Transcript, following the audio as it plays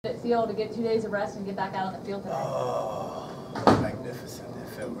Did it feel to get 2 days of rest and get back out on the field today? Oh, magnificent. It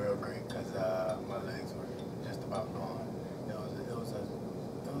felt real great because my legs were just about gone.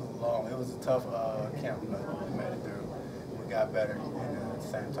 It was a tough camp, but we made it through. We got better at the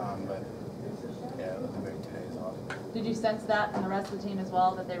same time, but yeah, it was a great 2 days off. Did you sense that from the rest of the team as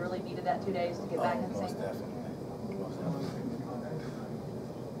well, that they really needed that 2 days to get back in sync? Most definitely. Most definitely.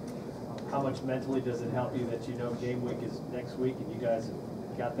 How much mentally does it help you that you know game week is next week and you guys have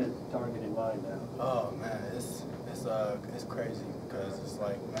got that target in mind now? Oh man, it's crazy because it's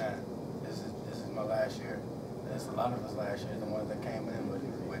like, man, this is my last year. It's a lot of us last year, the ones that came in with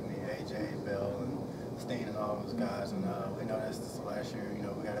me, AJ, Bill, and Steen, and all those guys, and we know this is the last year. You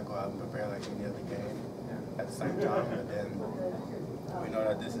know, we got to go out and prepare like any other game at the same time, but then we know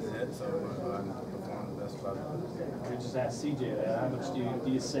that this is it, so we're going to perform the best of it. We just asked CJ that. How much do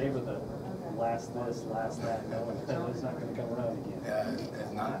you savor the last this, last that, knowing that it's not going to come around again? Yeah,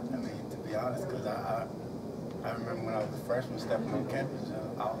 it's not. I mean, to be honest, because I remember when I was a freshman stepping on campus,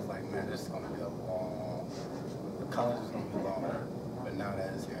 I was like, man, this is going to be a long, the college is going to be long. But now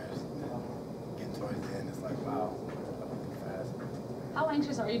that it's here, it's getting towards the end, it's like, wow, I'm too fast. How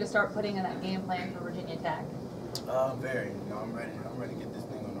anxious are you to start putting in that game plan for Virginia Tech? Very. You know, I'm ready to get this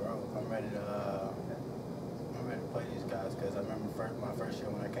thing on the road. I'm ready to play these guys because I remember my first year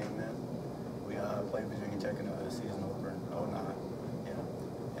when I came in, we played Virginia Tech in the season opener in 09.